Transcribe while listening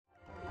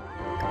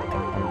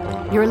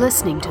You're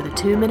listening to the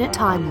 2-Minute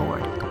Time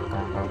Lord.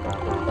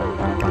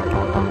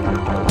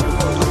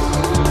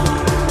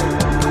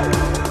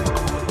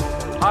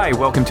 Hi,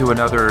 welcome to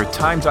another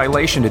Time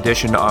Dilation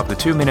edition of the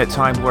 2-Minute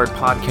Time Lord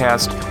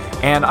podcast,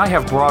 and I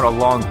have brought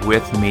along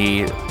with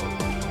me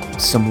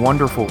some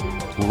wonderful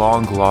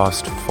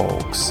long-lost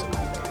folks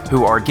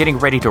who are getting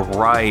ready to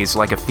rise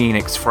like a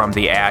phoenix from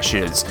the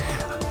ashes,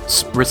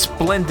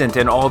 resplendent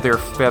in all their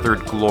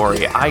feathered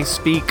glory. I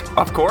speak,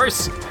 of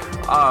course,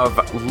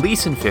 of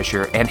Leeson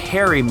Fisher and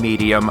Harry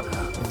Medium,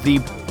 the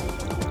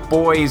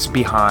boys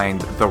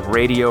behind the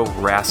Radio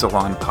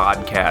Rassilon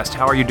podcast.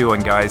 How are you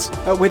doing, guys?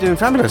 We're doing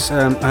fabulous,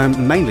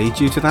 mainly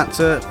due to that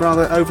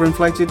rather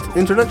overinflated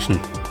introduction.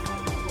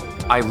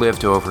 I live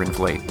to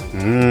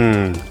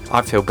overinflate.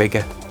 I feel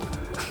bigger.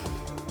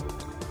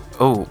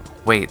 Oh,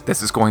 wait,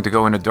 this is going to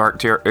go in a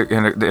dark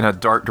in a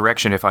dark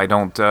direction if I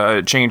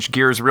don't change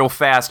gears real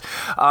fast.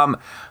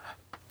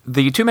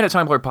 The 2-Minute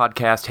Time Lord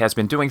podcast has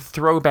been doing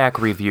throwback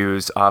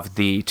reviews of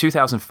the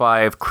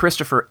 2005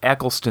 Christopher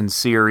Eccleston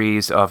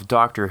series of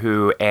Doctor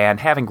Who, and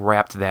having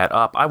wrapped that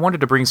up, I wanted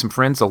to bring some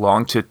friends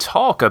along to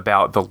talk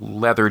about the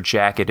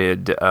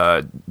leather-jacketed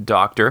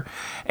Doctor,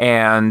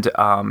 and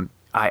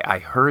I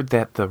heard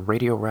that the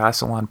Radio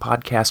Rassilon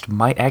podcast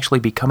might actually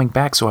be coming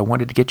back, so I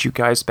wanted to get you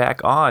guys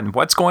back on.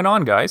 What's going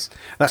on, guys?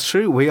 That's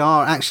true. We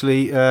are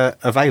actually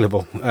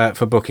available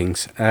for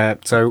bookings,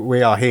 so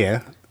we are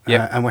here.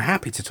 Yep. And we're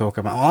happy to talk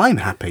about... Well, I'm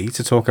happy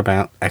to talk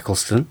about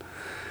Eccleston.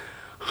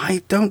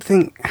 I don't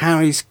think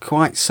Harry's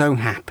quite so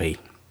happy.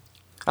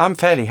 I'm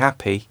fairly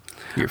happy.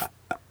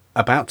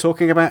 About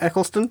talking about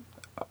Eccleston?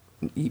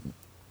 Be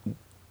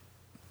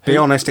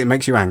honest, it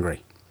makes you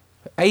angry.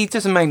 He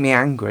doesn't make me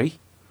angry.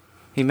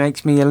 He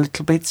makes me a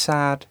little bit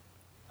sad.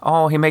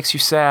 Oh, he makes you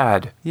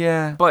sad.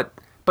 Yeah. But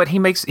he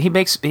makes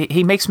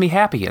me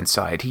happy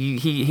inside.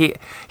 He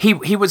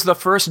was the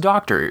first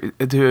Doctor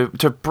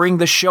to bring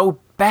the show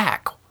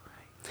back.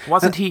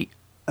 Wasn't he?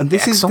 And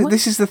this excellent?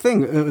 is the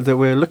thing that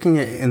we're looking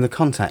at in the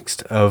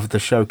context of the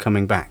show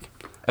coming back.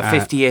 A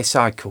 50-year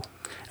cycle.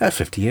 A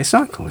 50-year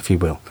cycle, if you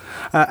will.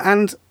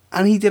 And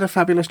he did a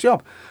fabulous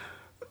job.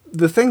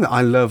 The thing that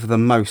I love the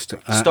most...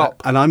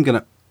 Stop. And I'm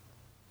going to...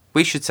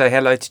 We should say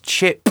hello to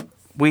Chip.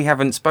 We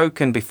haven't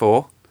spoken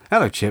before.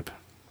 Hello, Chip.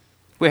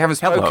 We haven't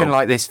spoken Hello.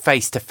 like this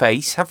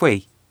face-to-face, have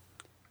we?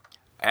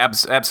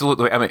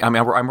 Absolutely. I mean,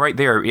 I'm right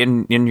there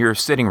in your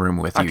sitting room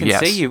with you. I can yes.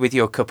 see you with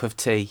your cup of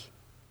tea.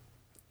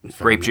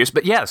 Grape juice,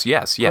 but yes.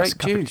 Grape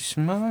juice,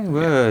 my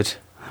word.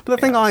 But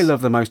the thing I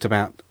love the most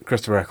about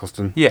Christopher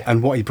Eccleston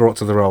and what he brought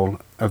to the role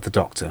of the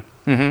Doctor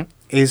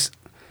is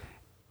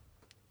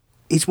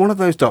he's one of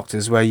those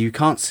Doctors where you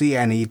can't see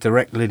any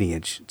direct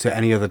lineage to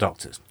any other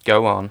Doctors.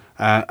 Go on.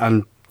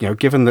 And, you know,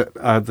 given that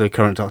the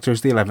current Doctor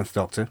is the 11th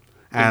Doctor,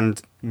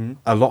 and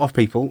a lot of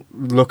people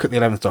look at the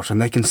 11th Doctor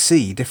and they can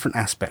see different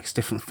aspects,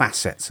 different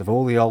facets of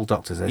all the old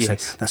Doctors. They say,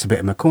 that's a bit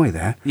of McCoy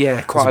there.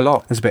 Yeah, quite a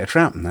lot. There's a bit of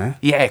Troughton there.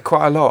 Yeah,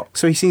 quite a lot.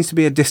 So he seems to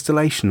be a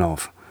distillation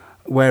of.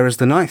 Whereas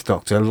the 9th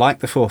Doctor, like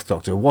the 4th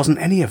Doctor, wasn't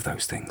any of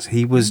those things.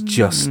 He was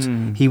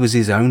he was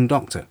his own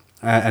Doctor.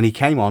 And he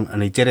came on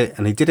and he did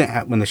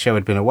it when the show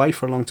had been away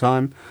for a long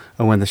time,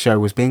 and when the show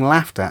was being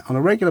laughed at on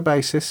a regular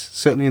basis,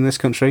 certainly in this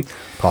country,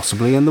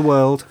 possibly in the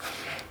world.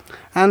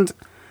 And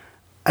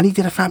he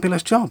did a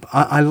fabulous job.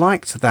 I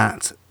liked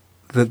that,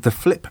 the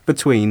flip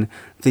between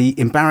the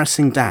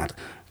embarrassing dad,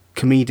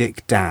 comedic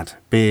dad,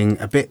 being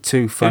a bit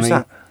too funny. Who's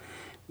that?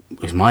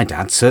 It was my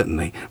dad,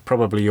 certainly.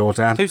 Probably your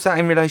dad. Who's that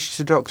in relation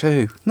to Doctor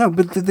Who? No,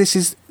 but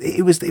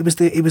it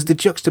was the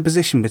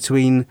juxtaposition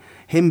between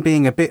him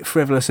being a bit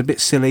frivolous, a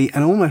bit silly,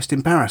 and almost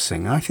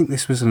embarrassing. I think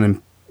this was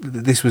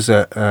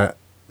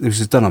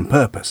done on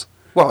purpose.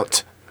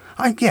 What?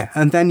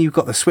 And then you've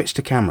got the switch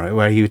to camera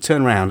where he would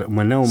turn around and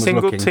when no one was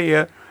looking. Single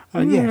tear.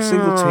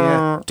 Single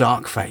tear,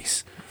 dark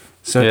face.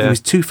 So it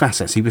was two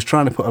facets. He was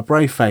trying to put a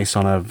brave face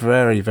on a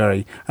very,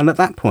 very... And at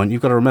that point,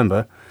 you've got to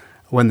remember,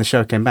 when the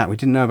show came back, we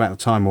didn't know about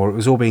the Time War. It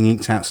was all being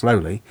inked out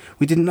slowly.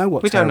 We didn't know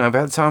what... We don't know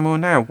about the Time War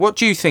now. What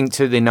do you think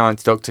to the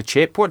 9th Doctor,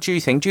 Chip? What do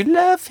you think? Do you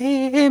love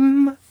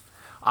him?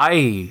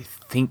 I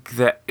think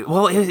that...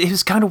 Well, it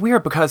was kind of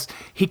weird because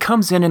he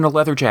comes in a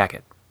leather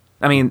jacket.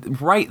 I mean,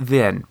 right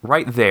there.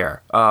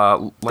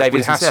 Like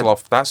David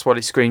Hasselhoff, that's what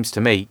it screams to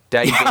me.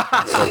 David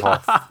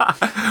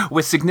Hasselhoff.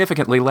 With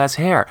significantly less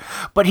hair.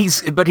 But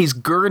he's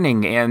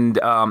gurning, and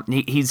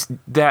he's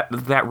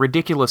that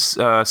ridiculous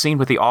scene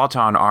with the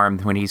auton arm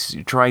when he's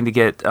trying to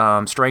get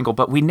strangled,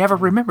 but we never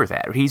remember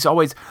that. He's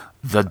always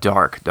the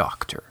Dark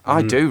Doctor.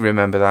 I do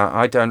remember that.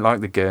 I don't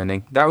like the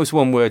gurning. That was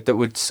one word that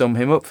would sum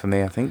him up for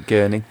me, I think,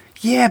 gurning.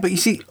 Yeah, but you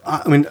see,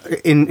 I mean,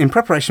 in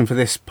preparation for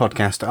this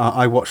podcast,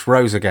 I watched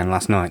Rose again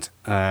last night,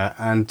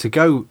 and to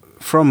go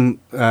from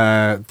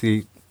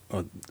the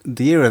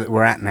era that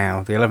we're at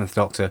now, the 11th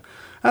Doctor,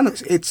 and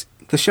it's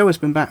the show has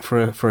been back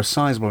for a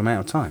sizable amount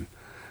of time.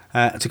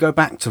 To go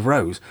back to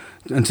Rose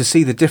and to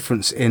see the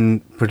difference in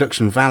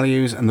production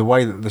values and the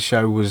way that the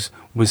show was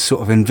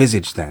sort of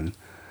envisaged then,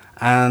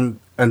 and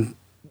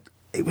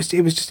it was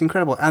just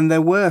incredible. And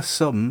there were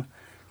some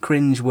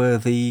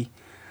cringe-worthy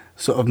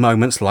sort of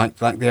moments, like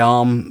the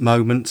arm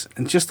moment,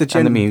 and just the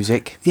And the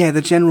music. Yeah,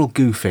 the general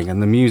goofing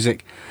and the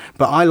music.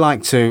 But I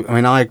like to. I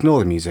mean, I ignore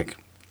the music.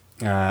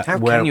 How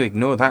can you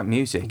ignore that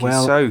music? Well,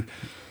 it's so.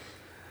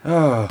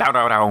 Oh. Down,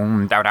 down,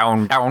 down,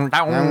 down, down,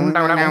 down,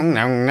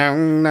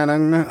 down,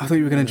 down. I thought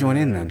you were going to join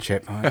in then,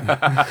 Chip.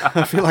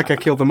 I feel like I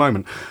killed the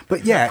moment.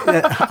 But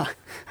yeah,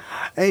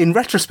 in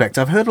retrospect,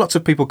 I've heard lots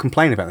of people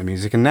complain about the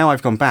music, and now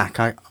I've gone back.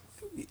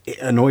 It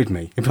annoyed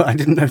me, but I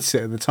didn't notice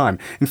it at the time.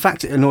 In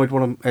fact, it annoyed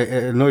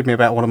me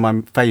about one of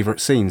my favourite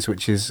scenes,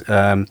 which is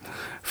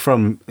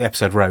from the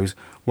episode Rose,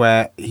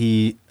 where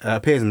he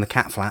appears in the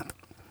cat flap.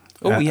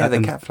 Oh yeah, the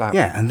cat flap.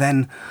 Yeah, and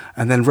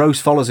then Rose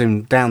follows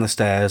him down the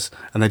stairs,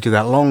 and they do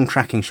that long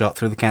tracking shot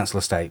through the council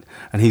estate,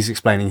 and he's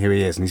explaining who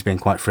he is, and he's being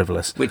quite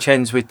frivolous. Which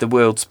ends with the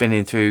world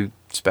spinning through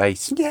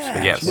space.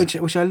 Yeah, Yes.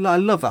 which I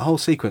love that whole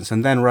sequence,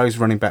 and then Rose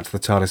running back to the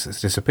TARDIS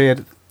that's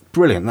disappeared.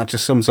 Brilliant. That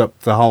just sums up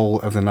the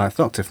whole of the Ninth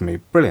Doctor for me.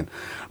 Brilliant.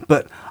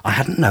 But I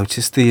hadn't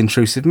noticed the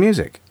intrusive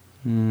music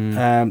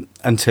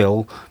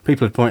until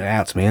people had pointed it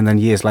out to me, and then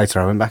years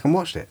later I went back and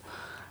watched it.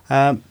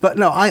 But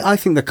no, I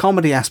think the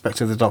comedy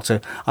aspect of the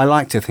Doctor, I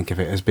like to think of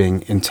it as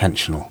being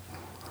intentional.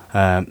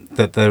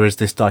 That there is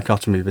this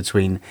dichotomy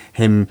between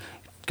him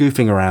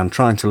goofing around,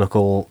 trying to look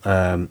all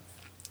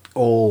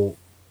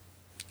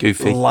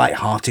Goofy.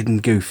 light-hearted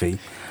and goofy.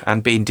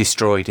 And being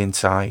destroyed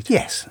inside.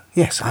 Yes,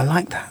 I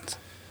like that.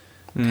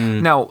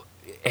 Now,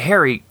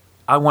 Harry,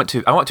 I want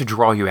to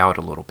draw you out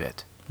a little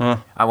bit. Huh.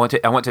 I want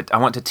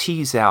to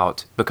tease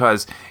out,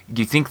 because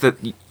you think that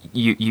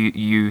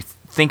you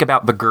think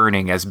about the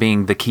gurning as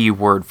being the key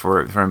word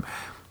from.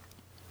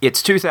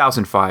 It's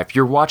 2005.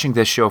 You're watching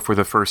this show for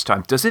the first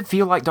time. Does it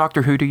feel like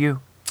Doctor Who to you?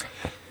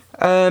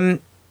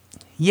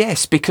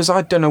 Yes, because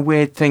I'd done a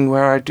weird thing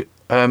where I'd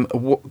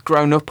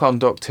grown up on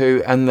Doctor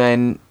Who and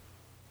then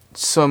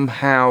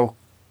somehow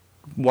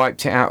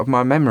wiped it out of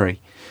my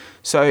memory.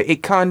 So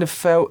it kind of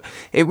felt...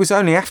 It was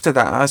only after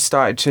that I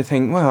started to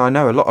think, well, I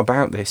know a lot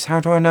about this. How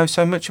do I know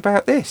so much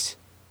about this?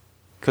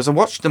 Because I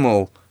watched them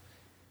all.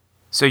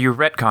 So you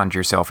retconned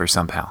yourself or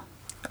somehow?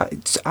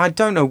 I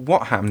don't know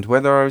what happened,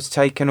 whether I was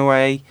taken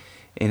away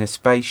in a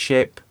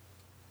spaceship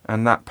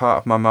and that part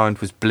of my mind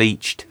was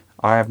bleached.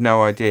 I have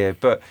no idea.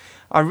 But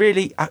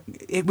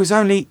it was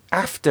only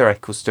after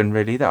Eccleston,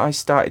 really, that I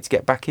started to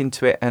get back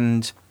into it,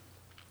 and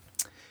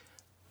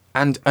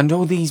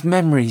all these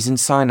memories and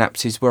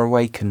synapses were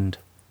awakened.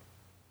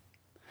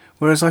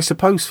 Whereas I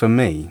suppose for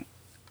me...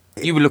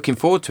 You were looking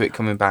forward to it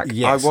coming back.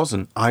 Yes, I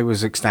wasn't. I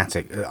was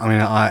ecstatic. I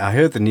mean, I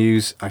heard the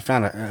news, I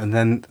found it, and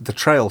then the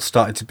trail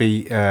started to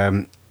be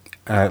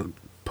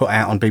put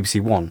out on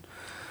BBC One.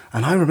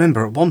 And I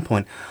remember at one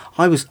point,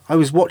 I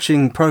was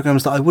watching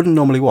programmes that I wouldn't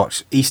normally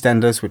watch.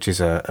 EastEnders, which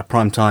is a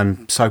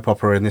primetime soap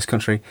opera in this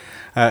country,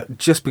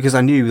 just because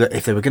I knew that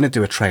if they were going to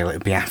do a trail, it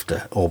would be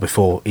after or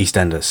before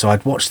EastEnders. So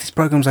I'd watch these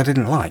programmes I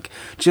didn't like,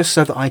 just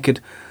so that I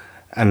could...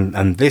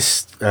 And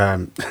this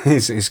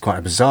is quite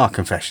a bizarre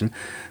confession.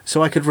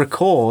 So I could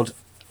record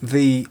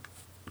the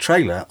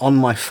trailer on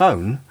my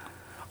phone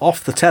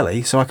off the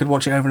telly, so I could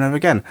watch it over and over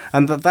again.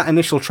 And that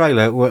initial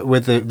trailer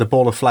with the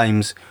ball of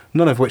flames,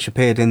 none of which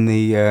appeared in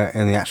the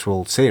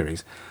actual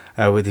series,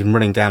 with him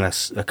running down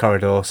a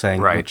corridor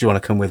saying, right. "Do you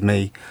want to come with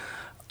me?"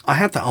 I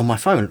had that on my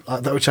phone,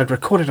 which I'd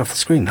recorded off the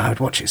screen. And I would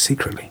watch it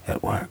secretly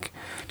at work,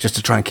 just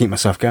to try and keep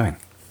myself going.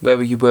 Where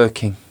were you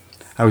working?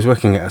 I was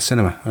working at a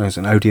cinema. I was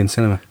an Odeon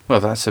cinema.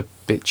 Well, that's a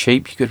bit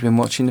cheap. You could have been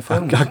watching the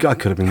film. I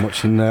could have been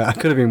watching. I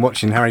could have been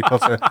watching Harry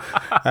Potter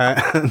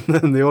and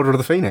the Order of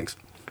the Phoenix.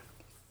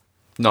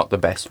 Not the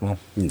best one.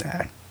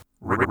 Nah.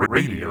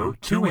 Radio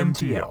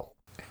 2MTL.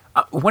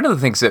 One of the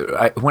things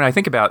that when I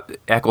think about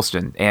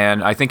Eccleston,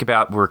 and I think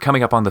about we're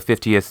coming up on the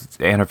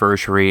 50th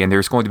anniversary, and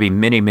there's going to be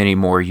many, many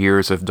more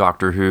years of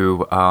Doctor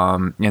Who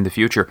in the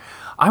future.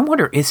 I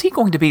wonder, is he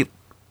going to be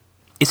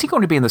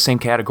in the same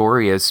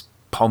category as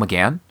Paul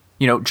McGann?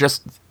 You know,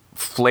 just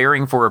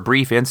flaring for a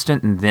brief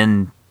instant and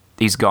then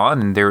he's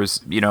gone, and there's,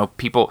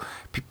 people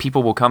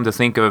will come to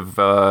think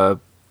of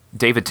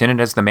David Tennant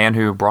as the man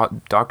who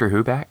brought Doctor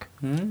Who back.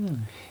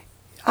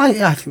 I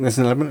think there's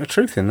an element of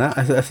truth in that.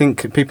 I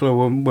think people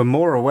were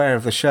more aware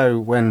of the show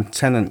when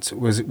Tennant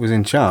was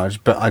in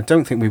charge, but I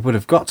don't think we would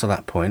have got to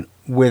that point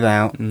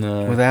without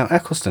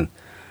Eccleston.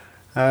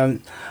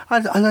 And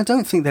I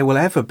don't think there will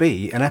ever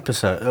be an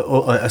episode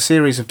or a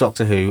series of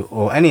Doctor Who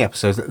or any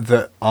episodes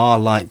that are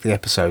like the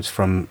episodes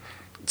from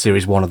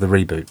Series 1 of the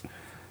reboot.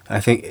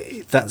 I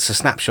think that's a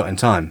snapshot in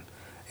time.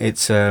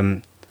 It's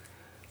there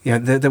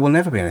will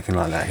never be anything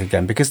like that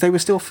again, because they were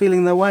still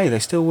feeling their way. They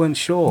still weren't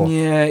sure.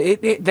 Yeah,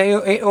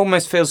 it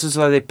almost feels as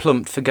though they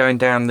plumped for going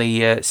down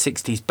the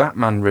 60s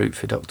Batman route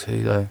for Doctor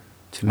Who, though,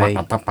 to me.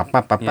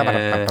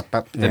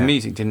 The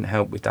music didn't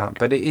help with that,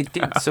 but it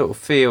did sort of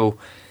feel...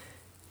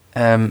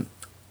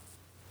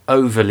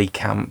 overly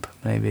camp,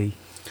 maybe.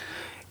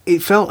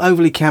 It felt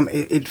overly camp.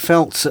 It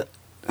felt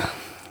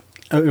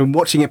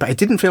watching it, but it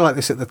didn't feel like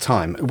this at the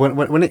time.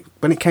 When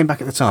it came back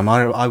at the time,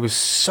 I was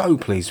so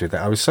pleased with it.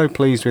 I was so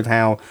pleased with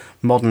how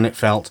modern it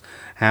felt,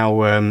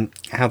 how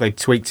they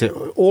tweaked it,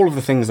 all of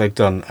the things they've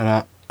done,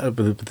 and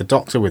with the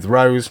Doctor, with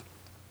Rose,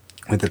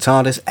 with the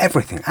TARDIS,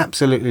 everything.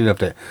 Absolutely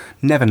loved it.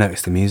 Never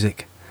noticed the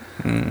music.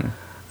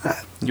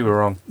 You were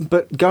wrong.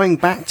 But going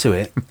back to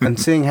it and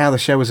seeing how the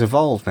show has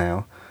evolved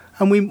now,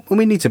 and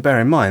we need to bear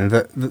in mind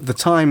that the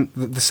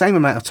same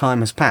amount of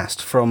time has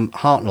passed from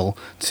Hartnell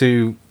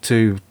to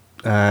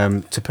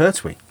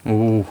Pertwee.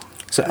 Ooh.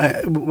 So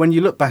when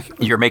you look back,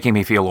 You're making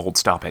me feel old.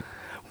 Stop it.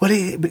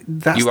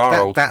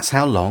 well, old. That's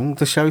how long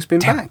the show's been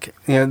back.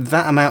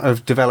 That amount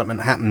of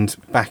development happened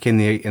back in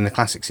the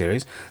classic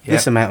series.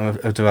 This amount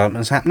of development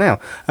has happened now.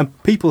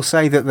 And people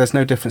say that there's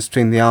no difference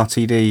between the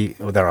RTD,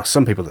 or there are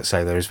some people that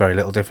say there is very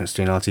little difference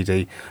between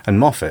RTD and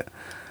Moffat,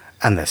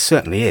 and there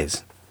certainly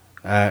is.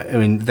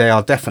 They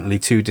are definitely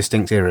two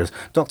distinct eras.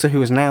 Doctor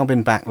Who has now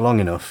been back long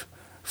enough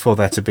for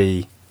there to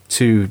be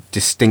two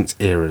distinct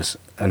eras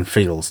and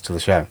feels to the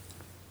show.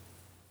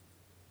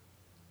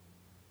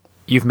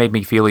 You've made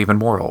me feel even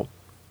more old.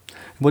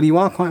 Well, you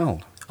are quite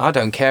old. I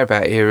don't care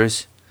about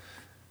eras.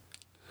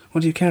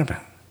 What do you care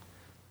about?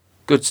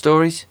 Good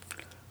stories.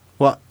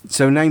 What?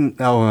 So name...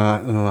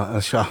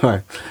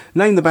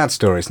 name the bad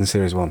stories in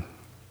Series 1.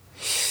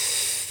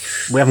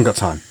 We haven't got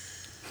time.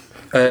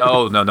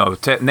 No.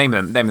 Name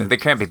them. There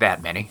can't be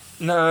that many.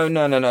 No.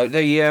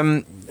 The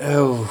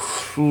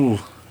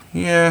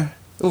yeah.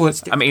 Oh,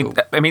 it's difficult.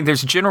 I mean,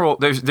 there's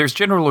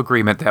general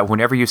agreement that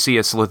whenever you see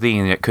a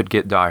Slitheen, it could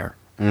get dire.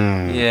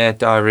 Yeah,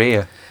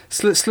 diarrhea.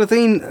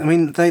 Slitheen, I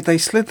mean, they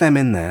slid them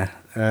in there.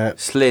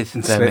 Slid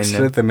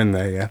them in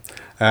there,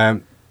 yeah.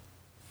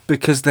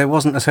 Because there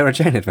wasn't a Sarah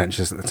Jane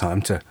Adventures at the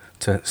time to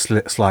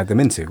slide them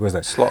into, was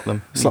there? Slot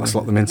them.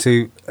 Slot them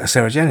into a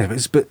Sarah Jane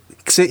Adventures. But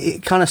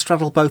it kind of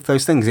straddled both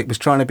those things. It was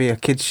trying to be a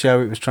kids'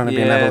 show, it was trying to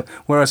be an adult.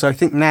 Whereas I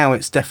think now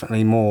it's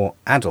definitely more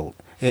adult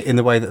in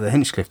the way that the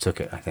Hinchcliffe took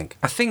it, I think.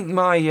 I think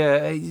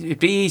it'd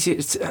be easy.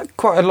 It's,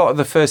 quite a lot of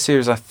the first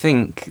series, I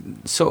think,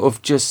 sort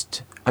of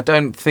just... I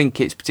don't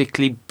think it's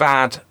particularly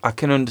bad. I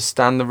can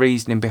understand the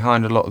reasoning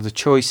behind a lot of the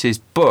choices,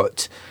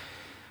 but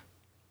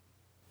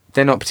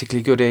they're not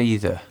particularly good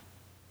either.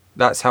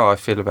 That's how I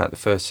feel about the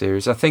first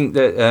series. I think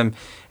that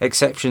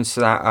exceptions to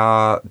that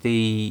are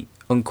the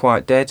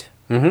Unquiet Dead.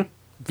 Mm-hmm.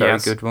 Very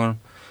good one.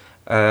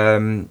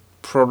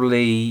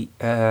 Probably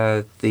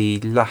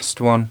the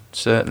last one,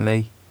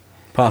 certainly.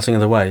 Parting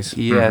of the Ways.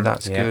 Yeah,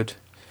 that's good.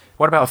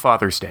 What about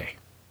Father's Day?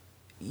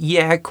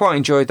 Yeah, I quite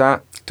enjoyed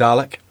that.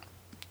 Dalek,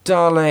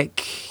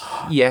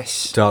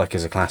 yes. Dalek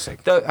is a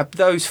classic.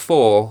 Those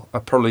four are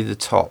probably the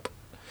top.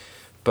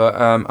 But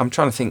I'm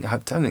trying to think. I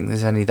don't think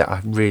there's any that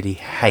I really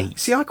hate.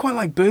 See, I quite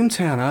like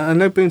Boomtown. I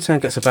know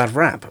Boomtown gets a bad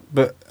rap,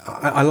 but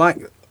I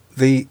like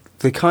the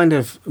kind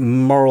of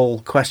moral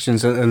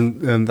questions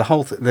and the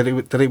whole that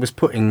it was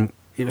putting.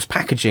 It was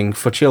packaging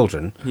for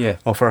children,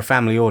 or for a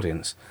family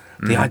audience.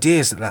 The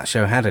ideas that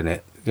show had in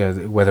it,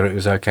 whether it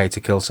was okay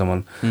to kill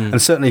someone, and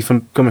certainly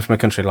coming from a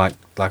country like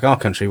our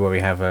country, where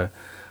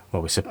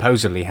we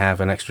supposedly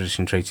have an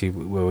extradition treaty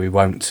where we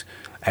won't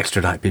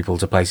extradite people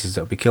to places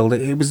that will be killed.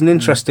 It was an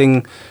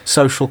interesting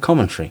social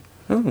commentary,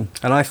 and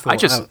I thought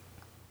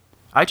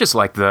I just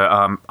like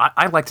the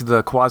I liked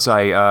the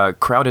quasi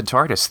crowded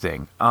TARDIS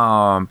thing.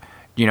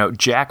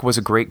 Jack was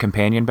a great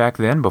companion back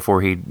then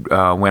before he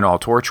went all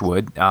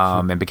Torchwood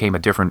and became a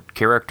different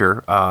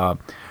character.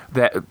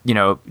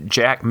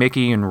 Jack,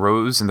 Mickey, and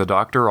Rose and the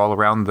Doctor all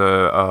around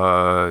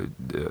the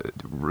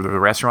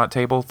restaurant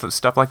table,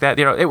 stuff like that.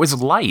 It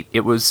was light.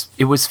 It was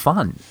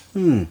fun.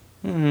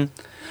 Mm-hmm.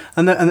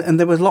 And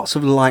there were lots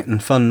of light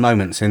and fun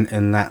moments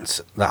in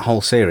that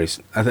whole series.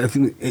 I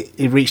think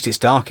it reached its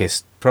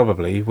darkest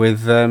probably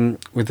with the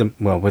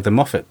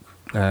Moffat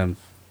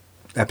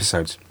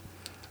episodes.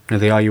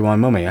 The Are You My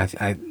Mummy? I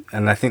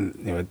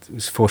think it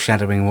was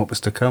foreshadowing what was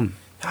to come.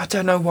 I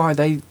don't know why I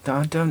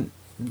don't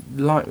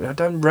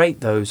rate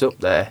those up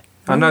there.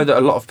 I know that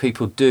a lot of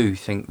people do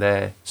think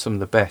they're some of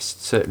the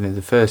best, certainly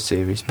the first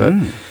series, but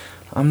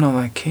I'm not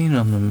that keen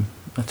on them.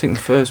 I think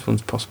the first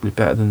one's possibly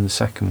better than the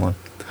second one.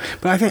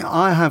 But I think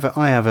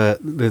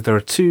there are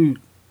two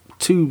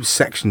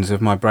sections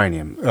of my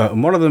brainium,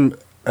 and one of them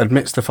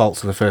admits the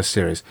faults of the first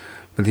series,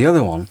 but the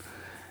other one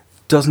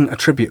doesn't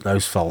attribute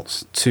those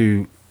faults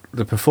to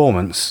the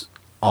performance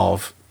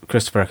of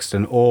Christopher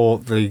Eccleston or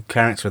the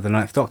character of the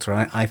Ninth Doctor.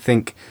 I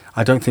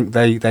don't think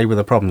they were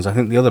the problems. I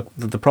think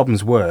the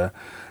problems were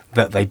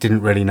that they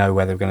didn't really know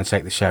where they were going to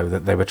take the show,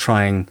 that they were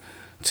trying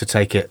to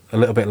take it a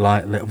little bit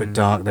light, a little bit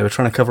dark. They were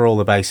trying to cover all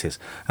the bases,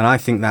 and I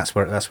think that's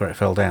where it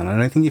fell down.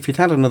 And I think if you'd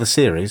had another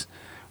series,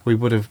 we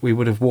would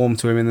have warmed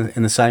to him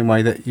in the same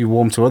way that you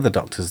warmed to other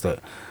Doctors that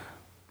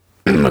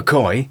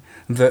McCoy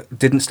that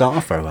didn't start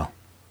off very well.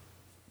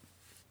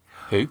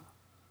 Who?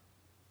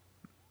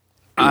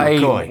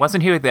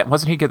 Wasn't he a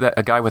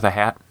guy with a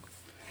hat?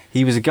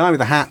 He was a guy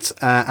with a hat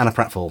and a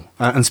pratfall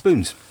and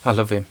spoons. I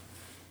love him.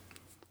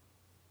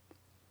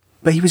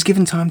 But he was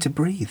given time to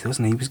breathe,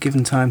 wasn't he? He was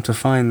given time to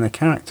find the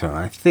character,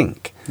 I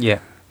think. Yeah.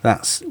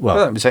 That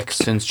was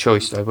Eccleston's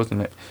choice, though,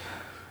 wasn't it?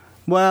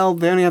 Well,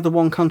 they only had the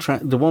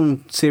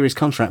one series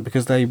contract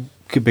because they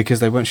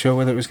weren't sure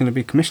whether it was going to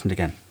be commissioned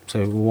again.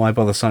 So why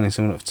bother signing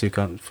someone up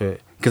for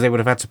because they would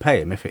have had to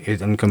pay him if it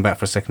hadn't come back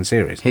for a second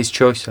series. His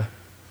choice, sir.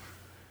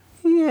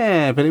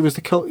 Yeah, but it was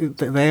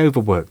they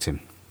overworked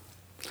him.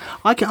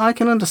 I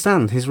can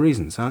understand his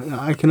reasons.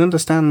 I can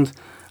understand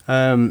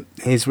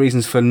his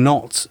reasons for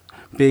not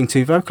being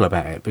too vocal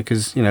about it,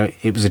 because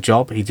it was a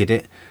job, he did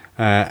it,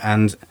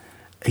 and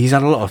he's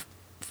had a lot of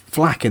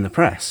flack in the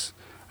press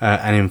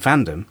and in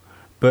fandom,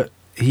 but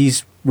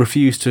he's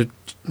refused to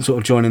sort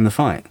of join in the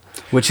fight,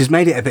 which has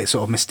made it a bit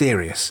sort of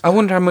mysterious. I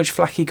wonder how much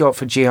flack he got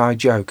for G.I.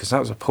 Joe, because that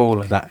was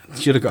appalling. That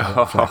should have got a lot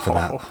of flack for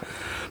that.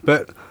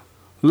 But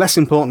less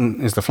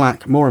important is the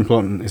flack, more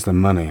important is the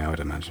money, I would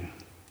imagine.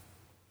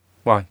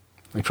 Why?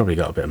 He probably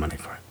got a bit of money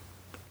for it.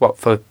 What,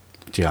 for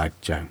G.I.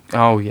 Joe.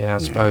 Oh, yeah, I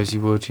suppose you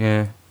would,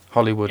 yeah.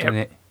 Hollywood, Yep.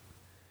 innit?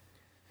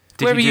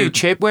 Did Where are you, do-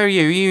 Chip? Where are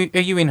you? Are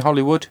you in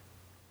Hollywood?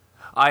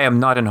 I am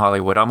not in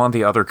Hollywood. I'm on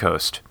the other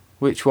coast.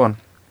 Which one?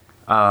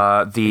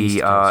 The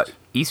East Coast.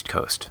 East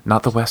Coast,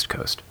 not the West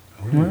Coast.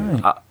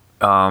 Right.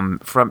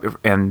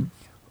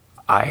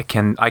 I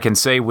can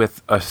say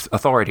with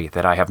authority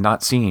that I have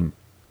not seen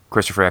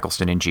Christopher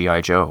Eccleston in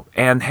G.I. Joe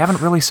and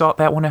haven't really sought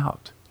that one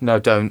out. No,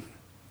 don't.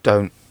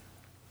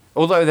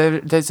 Although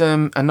there's a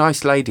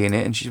nice lady in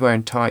it and she's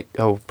wearing tight.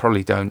 Oh,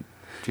 probably don't.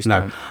 Just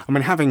No, don't. I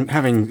mean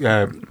having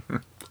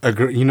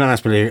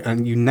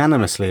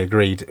unanimously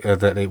agreed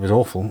that it was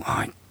awful.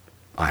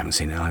 I haven't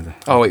seen it either.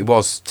 Oh, it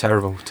was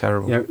terrible.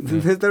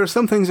 There are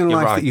some things in You're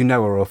life right. that you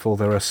know are awful.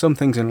 There are some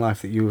things in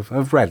life that you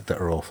have read that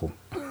are awful.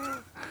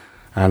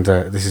 And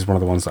this is one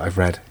of the ones that I've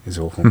read is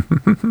awful. No,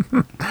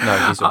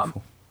 it is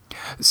awful.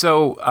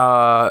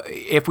 So,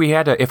 if we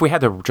had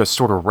to just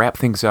sort of wrap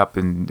things up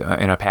in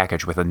a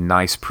package with a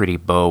nice, pretty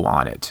bow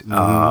on it,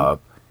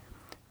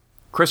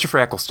 Christopher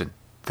Eccleston,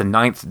 the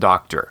Ninth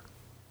Doctor,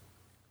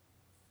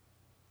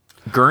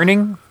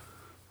 gurning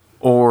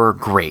or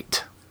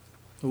great?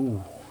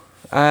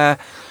 I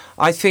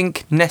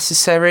think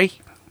necessary.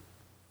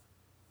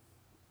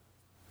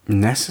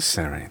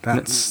 Necessary.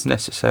 That's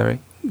Necessary.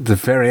 the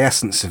very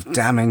essence of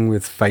damning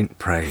with faint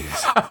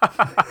praise.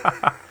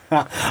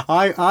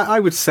 I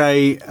would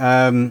say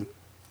a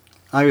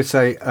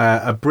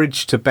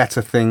bridge to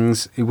better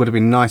things. It would have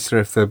been nicer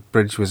if the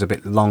bridge was a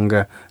bit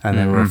longer and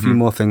there were a few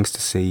more things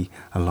to see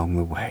along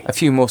the way. A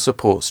few more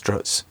support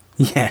struts.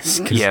 Yes,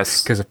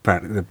 Yes. because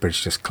apparently the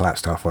bridge just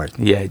collapsed halfway,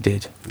 Yeah, it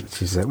did.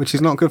 which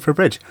is not good for a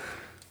bridge.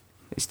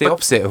 It's the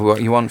opposite of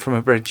what you want from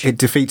a bridge. It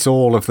defeats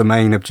all of the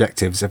main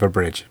objectives of a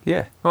bridge.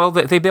 Yeah. Well,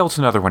 they built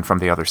another one from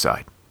the other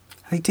side.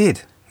 They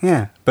did,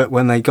 yeah. But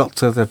when they got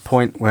to the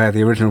point where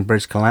the original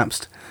bridge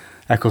collapsed,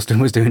 Eccleston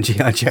was doing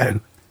G.I. Joe.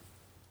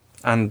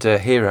 And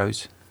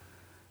Heroes.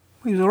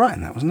 He was all right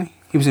in that, wasn't he?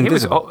 He was He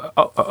was invisible.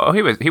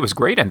 he was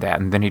great in that,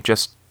 and then he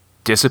just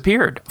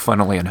disappeared.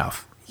 Funnily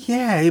enough.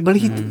 Yeah, but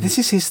this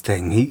is his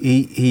thing.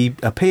 He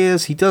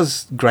appears, he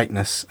does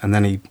greatness, and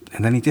then he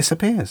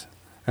disappears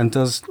and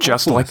does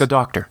Just like the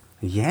Doctor.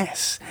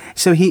 Yes.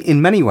 So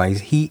in many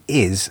ways he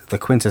is the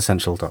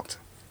quintessential Doctor.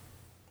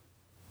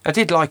 I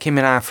did like him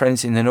in Our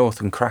Friends in the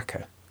North and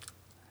Cracker.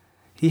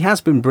 He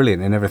has been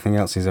brilliant in everything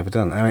else he's ever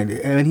done. I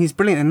mean he's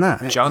brilliant in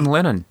that. John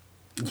Lennon.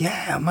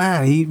 Yeah,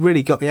 man, he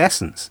really got the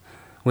essence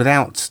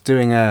without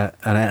doing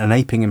an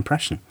aping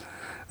impression.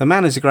 The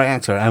man is a great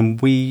actor, and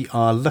we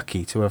are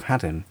lucky to have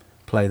had him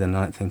play the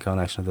ninth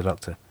incarnation of the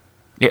Doctor.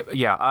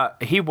 Yeah,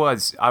 he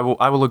was. I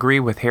will agree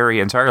with Harry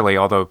entirely,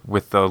 although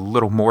with a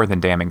little more than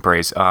damning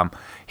praise.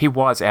 He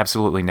was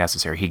absolutely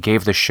necessary. He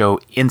gave the show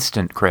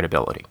instant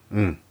credibility.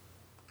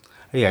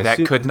 Yeah,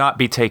 That could not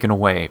be taken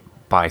away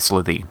by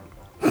Slitheen.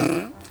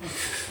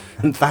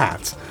 And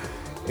that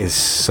is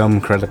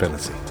some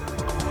credibility.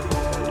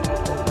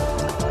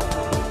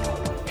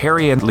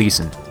 Harry and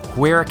Leeson,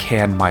 where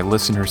can my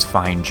listeners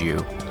find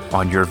you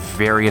on your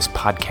various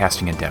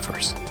podcasting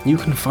endeavors? You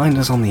can find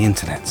us on the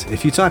internet.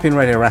 If you type in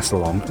Radio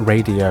Rassilon,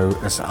 radio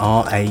as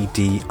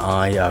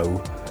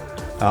R-A-D-I-O,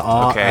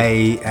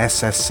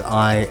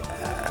 R-A-S-S-I...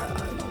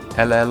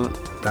 LL.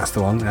 That's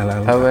the one,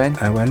 L-L. O-N?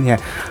 O-N, yeah.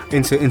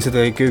 Into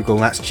the Google,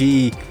 that's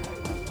G...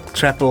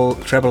 treble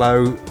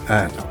O...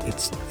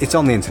 it's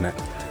on the internet.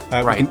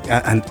 Right.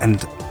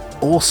 And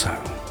also,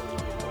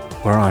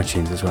 we're on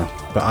iTunes as well.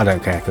 But I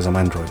don't care, because I'm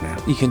Android now.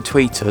 You can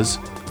tweet us.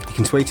 You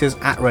can tweet us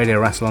at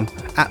Radio Rassilon,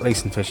 at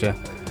Leeson Fisher,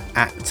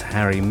 at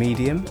Harry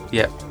Medium.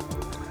 Yep.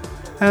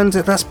 And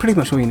that's pretty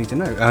much all you need to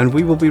know. And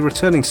we will be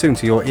returning soon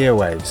to your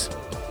earwaves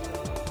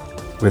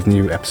with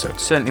new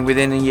episodes. Certainly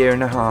within a year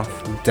and a half.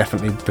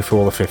 Definitely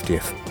before the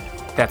 50th.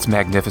 That's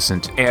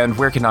magnificent. And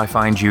where can I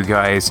find you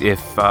guys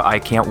if I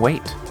can't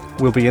wait?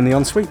 We'll be in the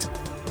ensuite.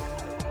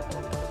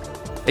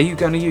 Are you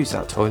going to use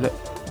that toilet?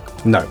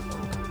 No.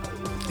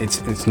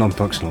 It's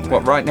non-functional.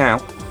 What, right now?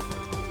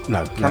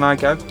 No. Can I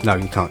go? No,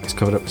 you can't. It's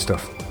covered up with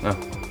stuff. Oh.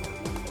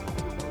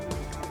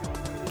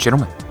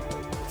 Gentlemen,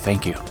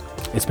 thank you.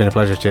 It's been a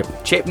pleasure, Chip.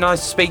 Chip,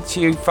 nice to speak to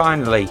you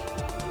finally.